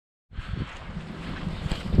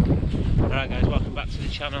Right guys, welcome back to the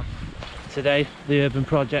channel. Today the urban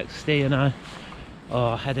project, Steve and I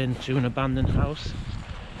are heading to an abandoned house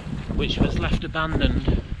which was left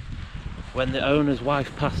abandoned when the owner's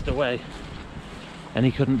wife passed away and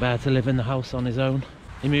he couldn't bear to live in the house on his own.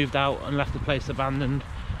 He moved out and left the place abandoned.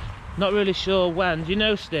 Not really sure when. Do you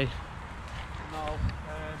know, Steve? No,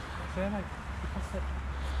 what's there, mate?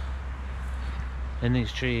 In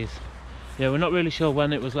these trees. Yeah, we're not really sure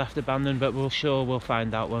when it was left abandoned, but we'll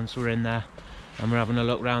find out once we're in there and we're having a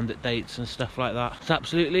look round at dates and stuff like that. It's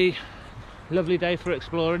absolutely lovely day for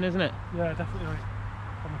exploring, isn't it? Yeah, definitely.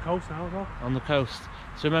 On the coast now as well. On the coast.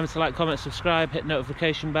 So remember to like, comment, subscribe, hit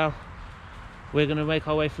notification bell. We're going to make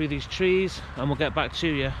our way through these trees and we'll get back to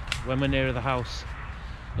you when we're nearer the house.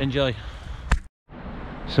 Enjoy.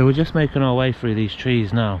 So we're just making our way through these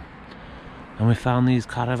trees now and we found these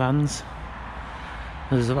caravans.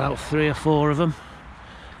 There's about 3 or 4 of them,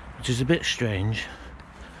 which is a bit strange,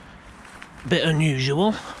 a bit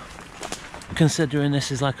unusual considering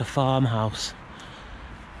this is like a farmhouse,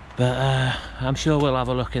 but I'm sure we'll have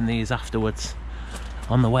a look in these afterwards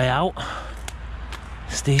on the way out.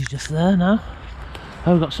 Steve's just there now.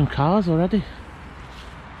 Oh, we've got some cars already.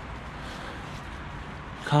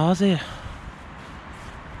 Cars here.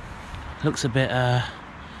 Looks a bit a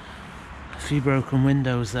few broken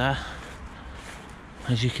windows there,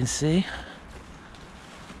 as you can see.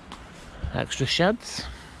 Extra sheds.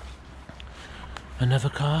 Another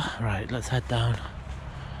car. Right, let's head down,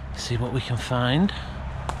 see what we can find.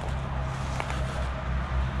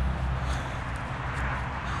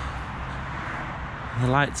 The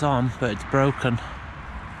light's on, but it's broken.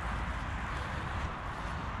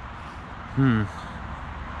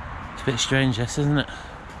 It's a bit strange this, isn't it?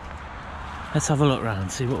 Let's have a look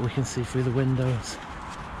round, see what we can see through the windows.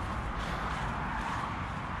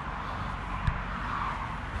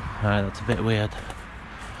 Right, that's a bit weird.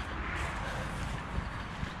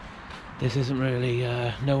 This isn't really,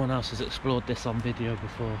 no one else has explored this on video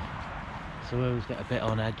before, so we always get a bit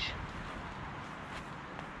on edge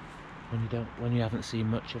when you haven't seen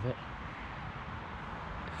much of it.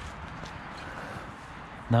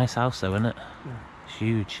 Nice house though, isn't it? Yeah. It's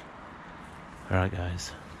huge. Alright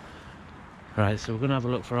guys. Right, so we're gonna have a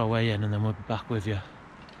look for our way in and then we'll be back with you.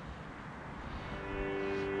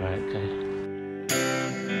 Right, okay.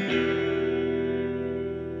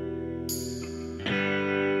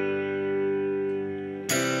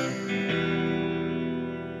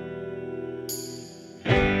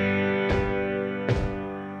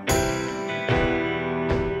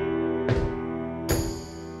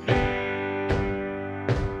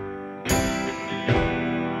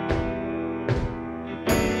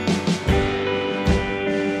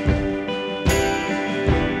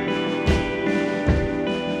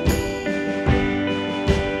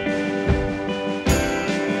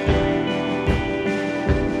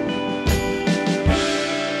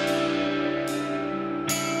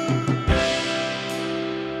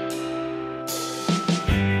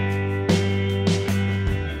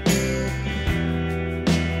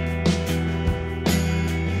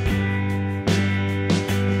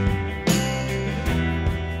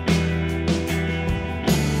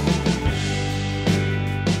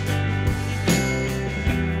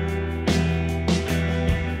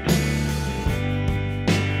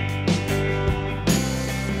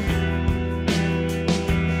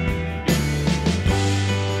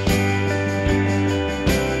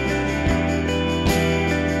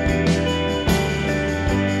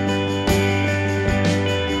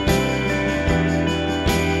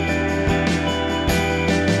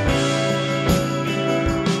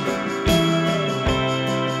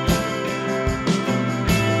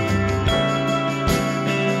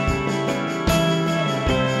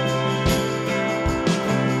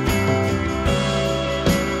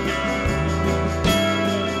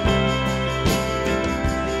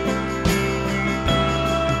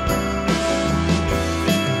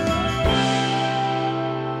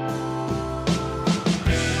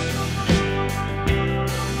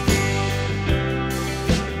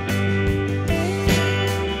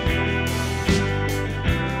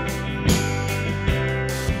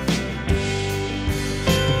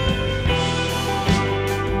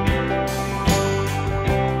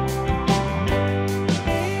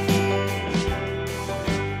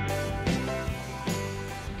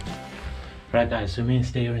 Right guys, so me and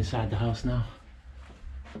Steve are inside the house now.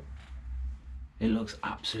 It looks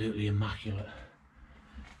absolutely immaculate.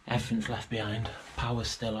 Everything's left behind, power's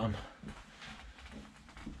still on.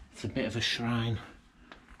 It's a bit of a shrine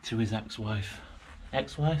to his ex-wife.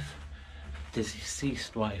 Ex-wife?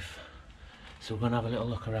 Deceased wife. So we're going to have a little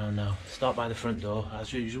look around now. Start by the front door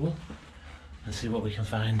as usual and see what we can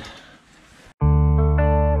find.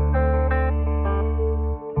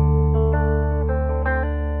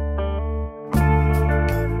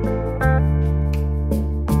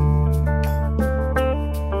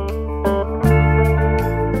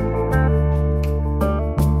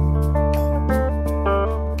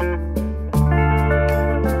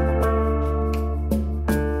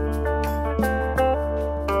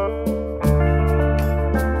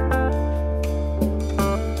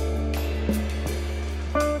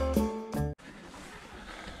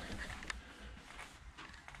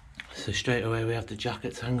 straight away we have the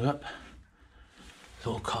jackets hung up.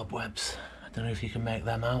 Little cobwebs. I don't know if you can make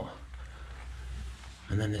them out.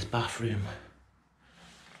 And then this bathroom.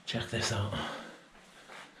 Check this out.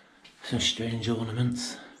 Some strange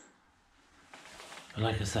ornaments. But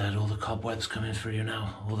like I said, all the cobwebs coming through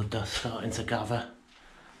now. All the dust starting to gather.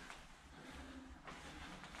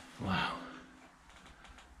 Wow.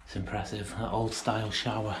 It's impressive. That old style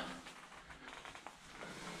shower.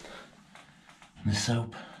 And the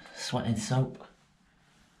soap. Sweating soap.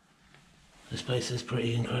 This place is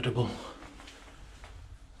pretty incredible.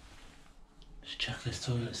 Just check this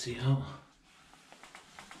toilet seat out.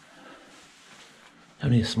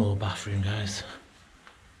 Only a small bathroom, guys.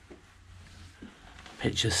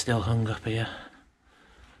 Pictures still hung up here.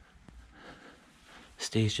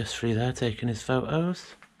 Steve's just through there taking his photos.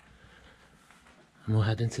 And we'll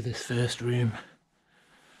head into this first room.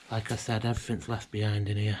 Like I said, everything's left behind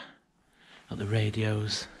in here. Got the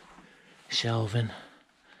radios, shelving.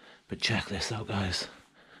 But check this out, guys.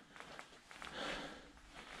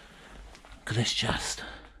 Look at this chest.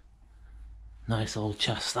 Nice old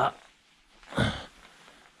chest, that.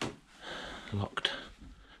 Locked.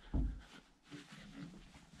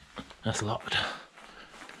 That's locked.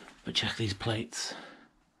 But check these plates.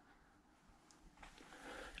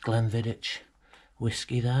 Glenfiddich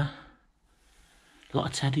whiskey there. A lot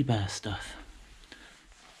of teddy bear stuff.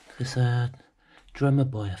 This drummer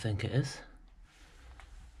boy, I think it is.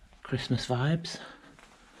 Christmas vibes.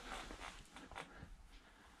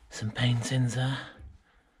 Some paintings there.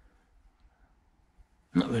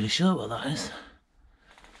 Not really sure what that is.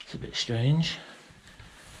 It's a bit strange.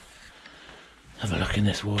 Have a look in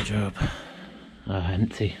this wardrobe. Oh,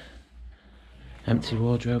 empty. Empty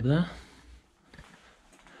wardrobe there.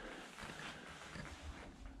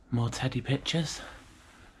 More teddy pictures.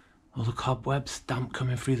 All the cobwebs, damp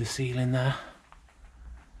coming through the ceiling there.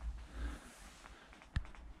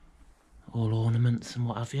 All ornaments and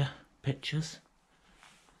what have you, pictures.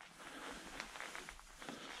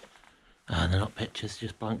 Ah, they're not pictures,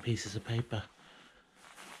 just blank pieces of paper.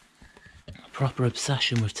 A proper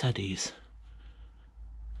obsession with teddies.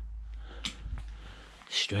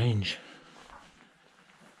 Strange.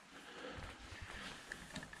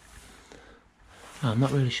 Oh, I'm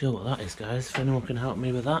not really sure what that is, guys. If anyone can help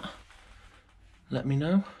me with that, let me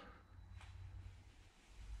know.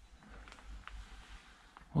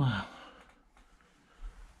 Wow.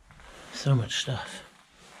 So much stuff.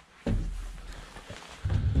 A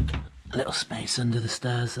little space under the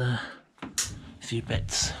stairs there. A few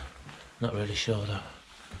bits. Not really sure though.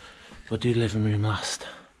 We'll do living room last.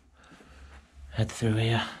 Head through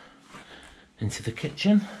here into the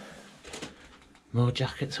kitchen. More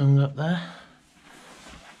jackets hung up there.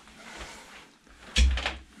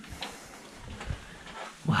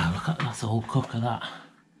 Wow, look at that, that's an old cooker, that.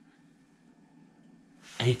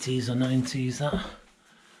 80s or 90s, that.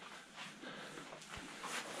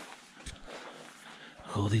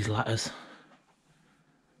 All these ladders.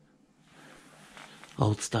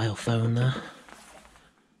 Old style phone there.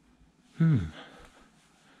 I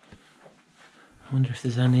wonder if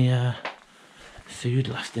there's any food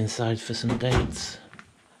left inside for some dates.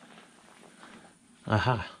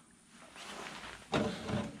 Aha.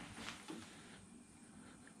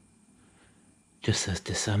 Just says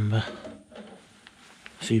December.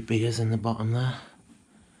 A few beers in the bottom there.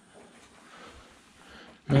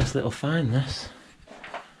 Nice little find, this.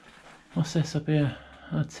 What's this up here?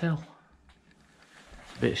 A till.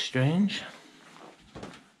 It's a bit strange.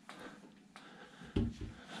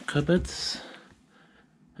 Cupboards.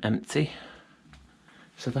 Empty.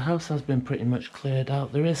 So the house has been pretty much cleared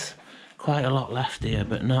out. There is quite a lot left here,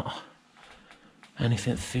 but not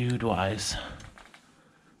anything food wise.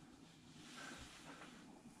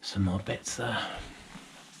 Some more bits there.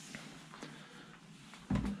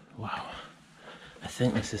 Wow. I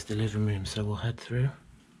think this is the living room, so we'll head through.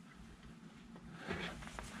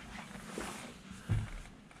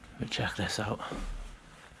 But check this out.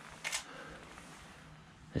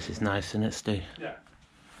 This is nice, isn't it, Steve? Yeah.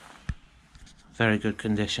 Very good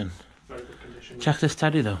condition. Very good condition. Check this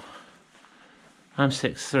teddy though. I'm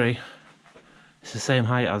 6'3". It's the same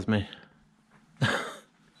height as me.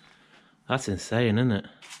 That's insane, isn't it?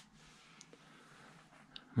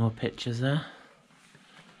 More pictures there.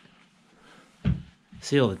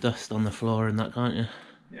 See all the dust on the floor and that, can't you?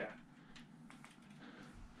 Yeah.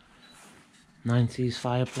 90s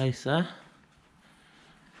fireplace there.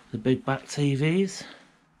 The big back TVs.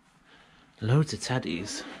 Loads of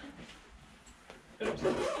teddies. You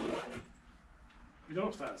go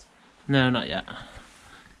upstairs? No, not yet.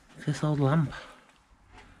 This old lamp.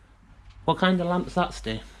 What kind of lamp's that,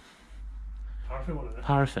 Steve? Paraffin one, isn't it?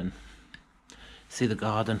 Paraffin. See the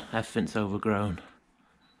garden, everything's overgrown.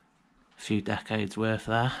 A few decades worth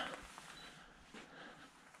there.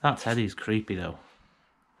 That teddy's creepy though.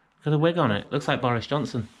 Look at the wig on it, looks like Boris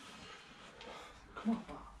Johnson. Come on,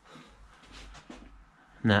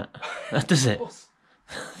 Nah, that does it. boss.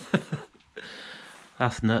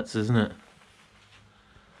 That's nuts, isn't it?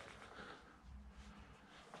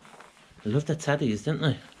 They loved the teddies, didn't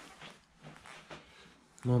they?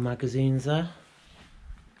 More magazines there.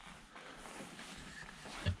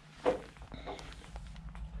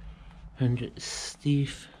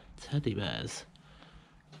 Steve teddy bears.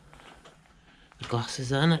 The glasses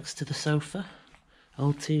there next to the sofa.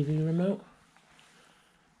 Old TV remote.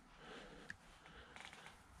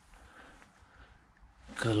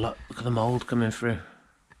 Look at the mould coming through.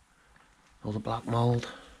 All the black mould.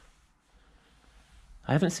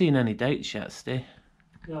 I haven't seen any dates yet, Steve.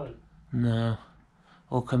 No. No.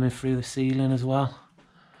 All coming through the ceiling as well.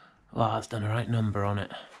 Wow, that's done a right number on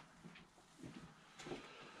it.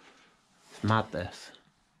 It's mad, this.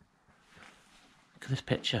 Look at this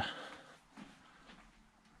picture.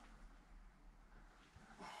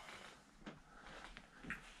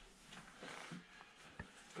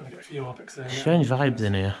 Gonna get a few more pics there. Strange vibes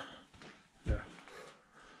in here. Yeah.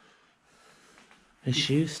 His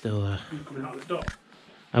shoe's still there. You coming out of the door?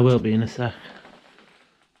 I will be in a sec.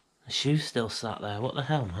 The shoe's still sat there. What the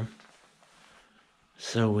hell, man?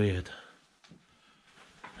 So weird.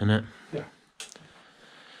 Isn't it? Yeah.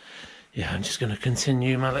 Yeah, I'm just going to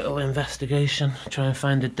continue my little investigation. Try and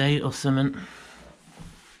find a date or something.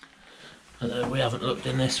 We haven't looked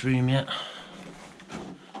in this room yet.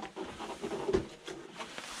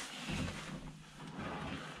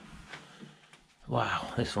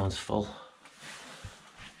 Wow, this one's full.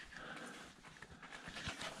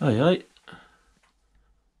 Oi, oi.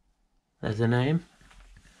 There's a name.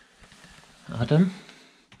 Adam.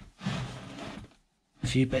 A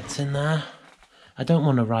few bits in there. I don't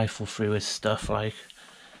want to rifle through his stuff, like.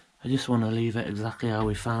 I just want to leave it exactly how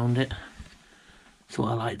we found it. That's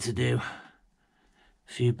what I like to do.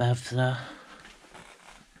 A few bevs there.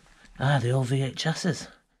 Ah, the old VHS's.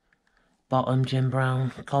 Bottom, Jim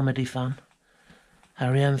Brown, comedy fan.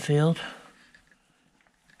 Harry Enfield.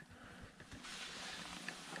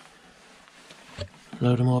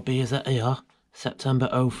 Load of more beers at AR. September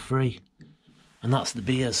 03. And that's the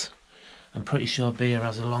beers. I'm pretty sure beer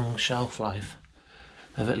has a long shelf life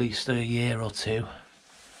of at least a year or two.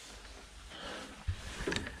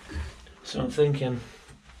 So I'm thinking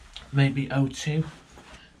maybe 02.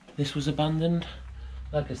 This was abandoned.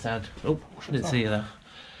 Like I said, oh, didn't see you there.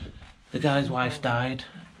 The guy's wife died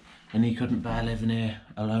and he couldn't bear living here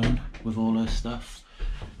alone with all her stuff.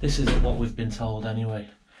 This isn't what we've been told anyway.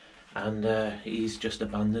 And he's just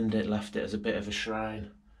abandoned it, left it as a bit of a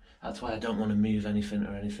shrine. That's why I don't want to move anything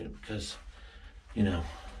or anything, because, you know,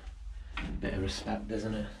 a bit of respect,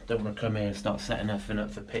 isn't it? Don't want to come here and start setting everything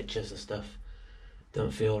up for pictures and stuff.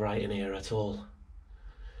 Don't feel right in here at all.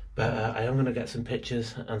 But I am going to get some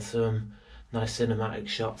pictures and some nice cinematic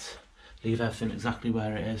shots. Leave everything exactly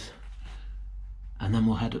where it is. And then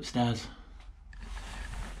we'll head upstairs.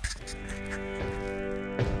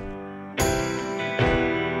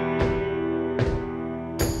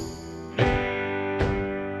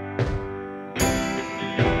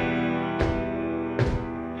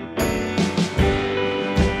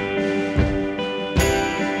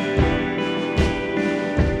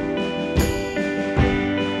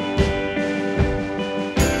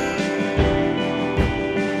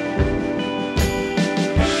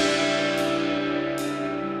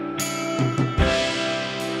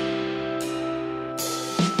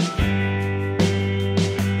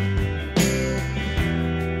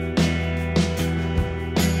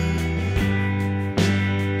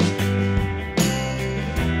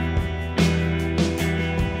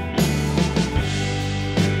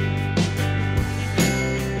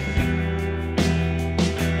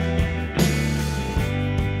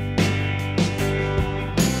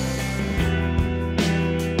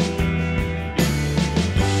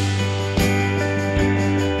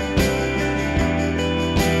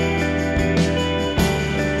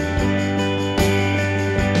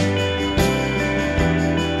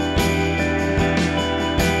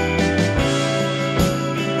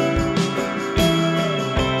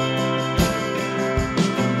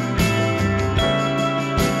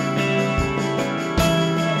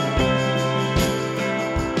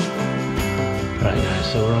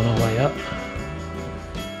 So we're on our way up.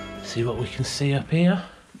 See what we can see up here.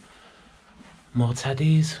 More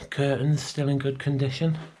teddies, curtains still in good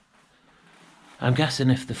condition. I'm guessing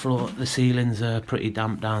if the ceilings are pretty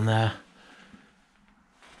damp down there,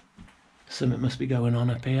 something must be going on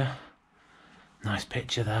up here. Nice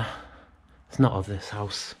picture there. It's not of this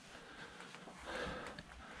house.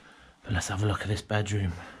 But let's have a look at this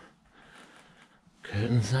bedroom.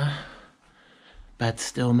 Curtains there. Bed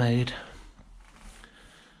still made.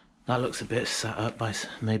 That looks a bit set up by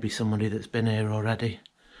maybe somebody that's been here already.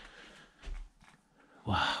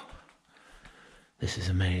 Wow. This is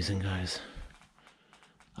amazing, guys.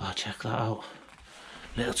 Oh, check that out.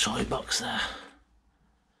 Little toy box there.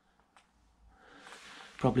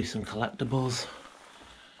 Probably some collectibles.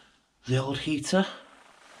 The old heater.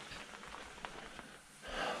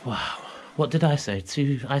 Wow. What did I say?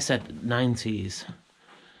 I said 90s.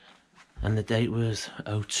 And the date was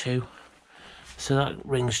 02. So that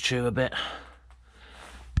rings true a bit.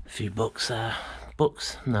 A few books there.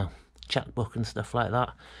 Books? No. Chatbook and stuff like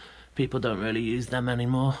that. People don't really use them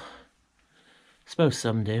anymore. Suppose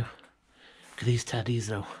some do. Look at these teddies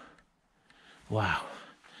though. Wow.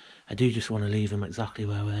 I do just want to leave them exactly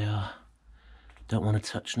where they are. Don't want to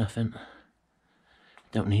touch nothing.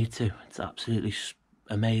 Don't need to. It's absolutely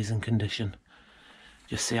amazing condition.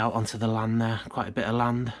 Just see out onto the land there. Quite a bit of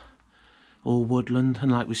land. All woodland.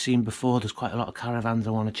 And like we've seen before, there's quite a lot of caravans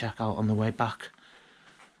I want to check out on the way back.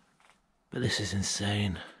 But this is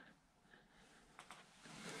insane.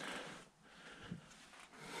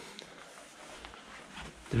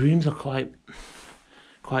 The rooms are quite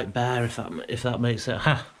bare, if that makes it.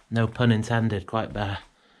 Ha! No pun intended. Quite bare.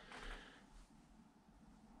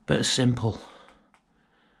 But simple.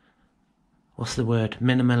 What's the word?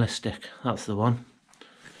 Minimalistic. That's the one.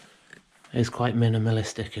 It's quite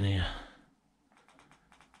minimalistic in here.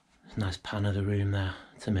 There's a nice pan of the room there.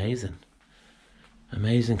 It's amazing.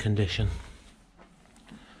 Amazing condition.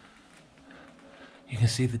 You can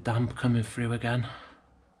see the damp coming through again.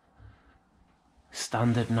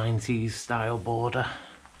 Standard 90s style border.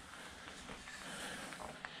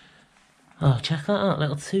 Oh, check that out.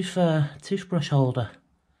 Little toothbrush holder.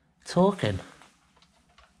 Talking.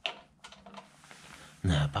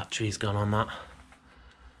 No, battery's gone on that.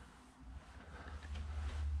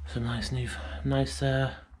 Some nice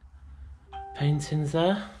paintings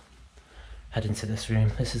there. Head into this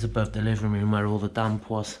room. This is above the living room where all the damp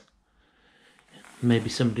was. Maybe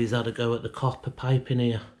somebody's had a go at the copper pipe in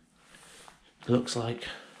here. Looks like.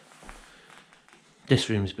 This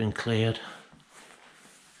room's been cleared.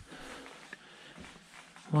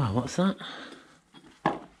 Wow, what's that?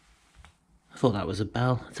 I thought that was a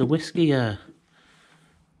bell. It's a whiskey.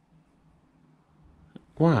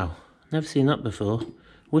 Wow, never seen that before.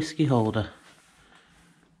 Whiskey holder.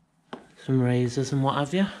 Some razors and what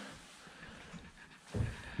have you.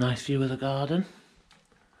 Nice view of the garden.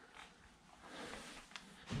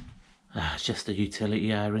 It's just a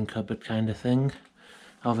utility airing cupboard kind of thing.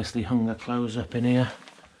 Obviously hung the clothes up in here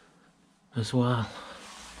as well.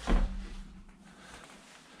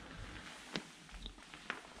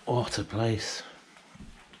 What a place.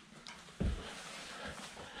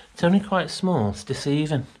 It's only quite small, it's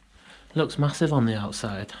deceiving. Looks massive on the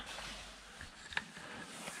outside.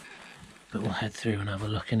 But we'll head through and have a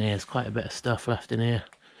look in here. There's quite a bit of stuff left in here.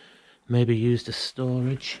 Maybe used as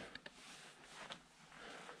storage.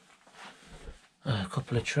 A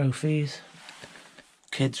couple of trophies.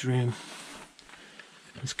 Kids' room.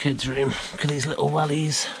 There's kids' room. Look at these little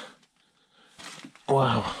wellies.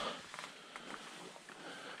 Wow.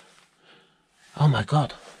 Oh my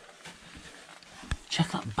god. Check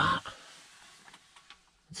that bat.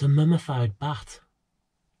 It's a mummified bat.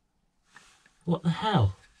 What the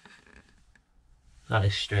hell? That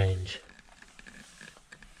is strange.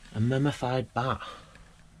 A mummified bat.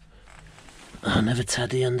 Another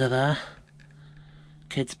teddy under there.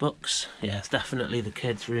 Kids' books. Yeah, it's definitely the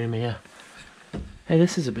kids' room here. Hey,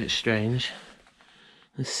 this is a bit strange.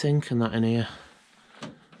 There's a sink and that in here.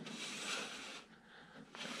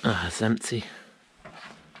 Ah, it's empty.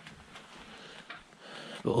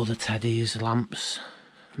 But all the teddies, lamps.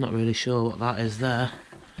 Not really sure what that is there.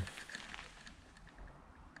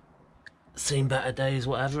 Seen better days,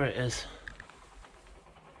 whatever it is.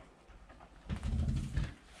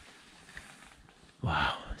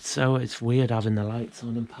 Wow, it's weird having the lights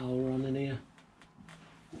on and power on in here.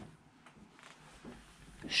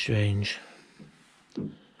 Strange.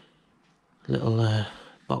 Little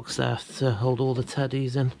box there to hold all the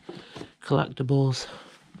teddies and collectibles.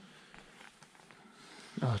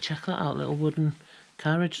 Oh, check that out, little wooden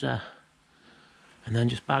carriage there. And then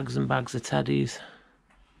just bags and bags of teddies.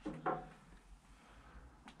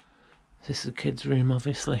 This is the kids' room,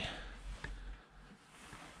 obviously.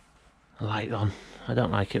 Light on. I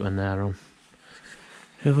don't like it when they're on.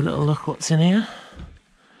 Have a little look what's in here.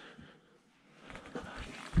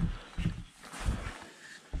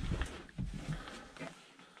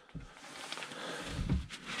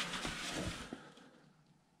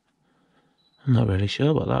 I'm not really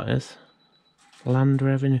sure what that is. Land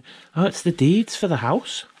revenue. Oh, it's the deeds for the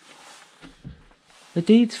house. The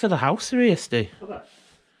deeds for the house are here, Steve. Okay.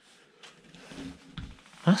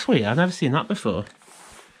 That's weird, I've never seen that before.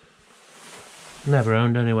 Never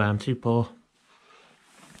owned anywhere, I'm too poor.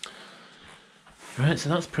 Right, so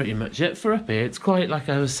that's pretty much it for up here. It's quite, like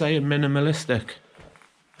I was saying, minimalistic.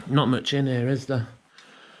 Not much in here, is there?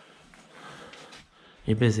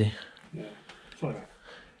 You're busy? Yeah. Sorry.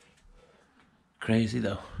 Crazy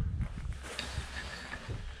though.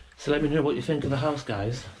 So let me know what you think of the house,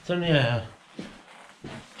 guys. It's only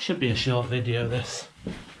should be a short video, this.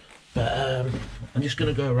 But I'm just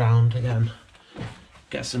going to go around again,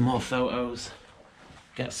 get some more photos,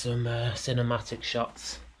 get some cinematic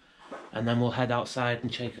shots, and then we'll head outside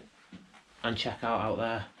and check out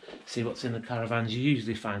there, see what's in the caravans. You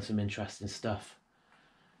usually find some interesting stuff.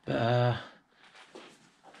 But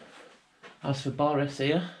as for Boris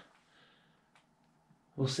here,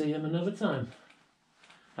 we'll see him another time.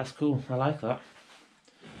 That's cool, I like that.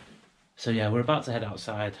 So yeah, we're about to head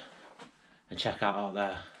outside and check out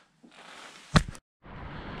there.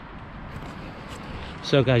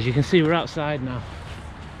 So guys, you can see we're outside now.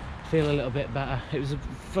 Feel a little bit better. It was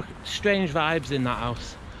strange vibes in that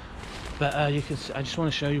house, but you can. I just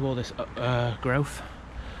want to show you all this growth.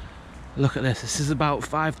 Look at this. This is about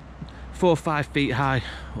 4 or 5 feet high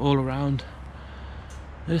all around.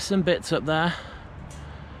 There's some bits up there.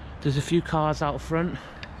 There's a few cars out front,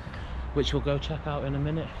 which we'll go check out in a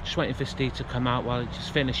minute. Just waiting for Steve to come out while he's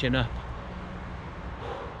just finishing up.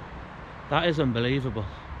 That is unbelievable.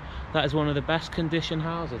 That is one of the best conditioned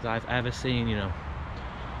houses I've ever seen, you know.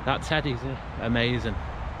 That Teddy's amazing.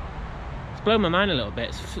 It's blown my mind a little bit.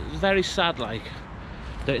 It's very sad, like,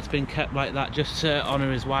 that it's been kept like that just to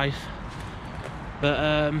honour his wife.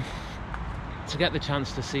 But to get the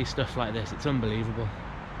chance to see stuff like this, it's unbelievable.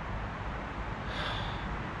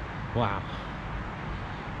 Wow.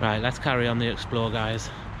 Right, let's carry on the explore, guys.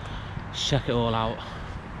 Let's check it all out.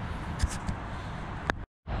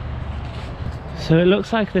 So it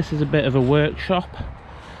looks like this is a bit of a workshop.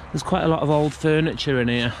 There's quite a lot of old furniture in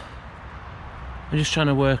here. I'm just trying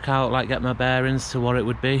to work out, like, get my bearings to what it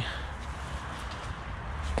would be.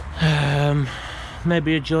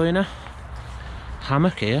 Maybe a joiner.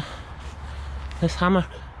 Hammock here. This hammock.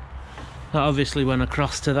 That obviously went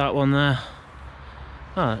across to that one there.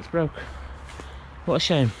 Oh, it's broke. What a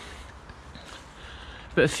shame.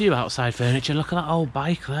 But a few outside furniture. Look at that old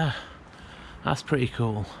bike there. That's pretty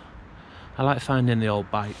cool. I like finding the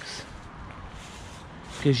old bikes.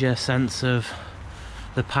 Gives you a sense of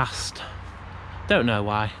the past. Don't know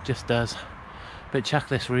why, just does. But check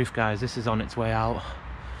this roof, guys. This is on its way out.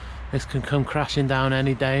 This can come crashing down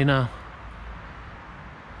any day now.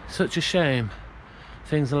 Such a shame.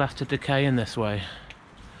 Things are left to decay in this way.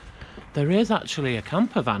 There is actually a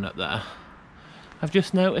camper van up there. I've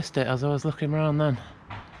just noticed it as I was looking around then.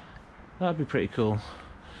 That'd be pretty cool.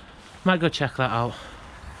 Might go check that out.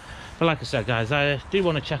 But like I said, guys, I do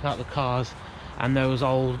want to check out the cars and those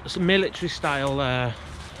old military style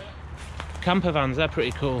camper vans. They're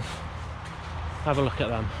pretty cool. Have a look at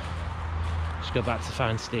them. Just go back to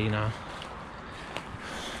find Steve now.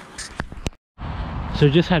 So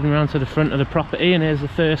just heading around to the front of the property, and here's the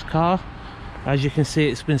first car. As you can see,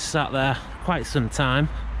 it's been sat there quite some time.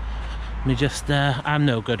 I'm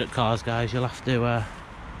no good at cars, guys. You'll have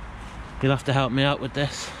to help me out with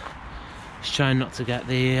this. Just trying not to get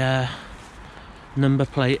the number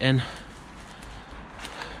plate in.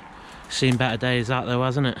 Seen better days that though,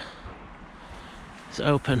 hasn't it? It's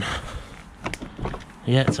open.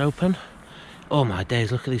 Yeah, it's open. Oh my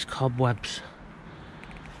days, look at these cobwebs.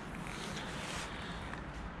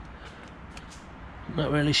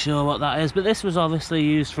 Not really sure what that is, but this was obviously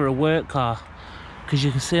used for a work car, because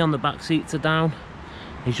you can see on the back seats are down.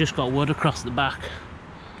 He's just got wood across the back.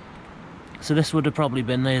 So this would have probably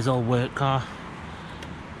been his old work car.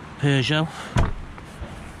 Peugeot.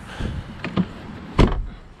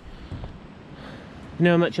 You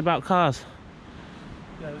know much about cars?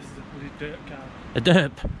 Yeah, this is a bloody dirt car. A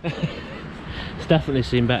derp? It's definitely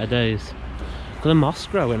seen better days. Look at the moss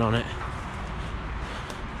growing on it.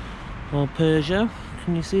 Old Peugeot.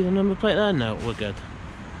 Can you see the number plate there? No, we're good.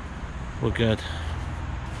 We're good.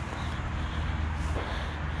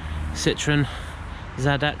 Citroen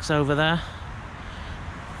ZX over there.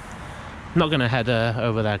 I'm not going to head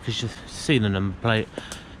over there because you see the number plate,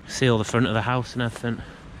 see all the front of the house and everything.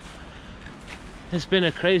 It's been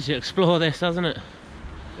a crazy explore, this, hasn't it?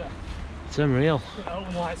 Yeah. It's unreal. Yeah,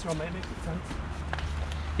 when the lights are on, mate, it makes sense.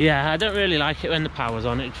 Yeah, I don't really like it when the power's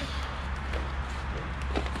on. It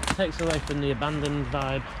takes away from the abandoned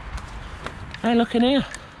vibe. Hey, look in here.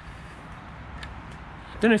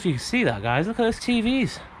 Don't know if you can see that, guys. Look at those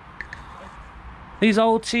TVs. These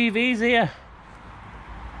old TVs here.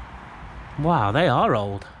 Wow, they are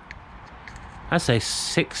old. I'd say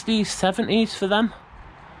 60s, 70s for them.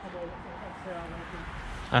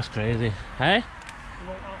 That's crazy. Hey?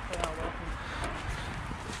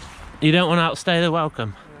 You don't want to outstay the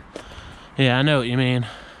welcome? Yeah, I know what you mean.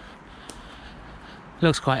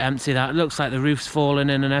 Looks quite empty, that. Looks like the roof's falling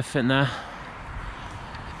in and everything there.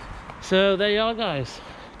 So there you are, guys.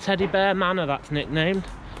 Teddy Bear Manor, that's nicknamed.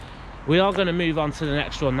 We are going to move on to the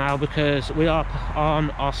next one now because we are on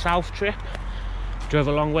our south trip. Drove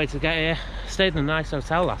a long way to get here. Stayed in a nice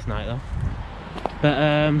hotel last night though.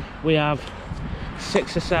 But we have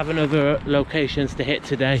 6 or 7 other locations to hit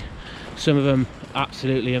today. Some of them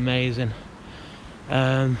absolutely amazing.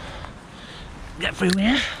 Get through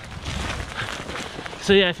here.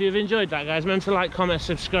 So yeah, if you've enjoyed that, guys, remember to like, comment,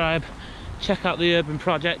 subscribe. Check out the Urban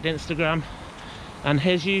Project Instagram and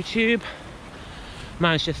his YouTube.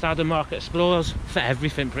 Mine's just Adam Market Explorers for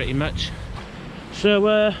everything pretty much. So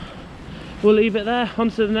we'll leave it there, on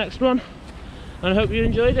to the next one, and I hope you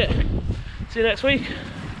enjoyed it. See you next week.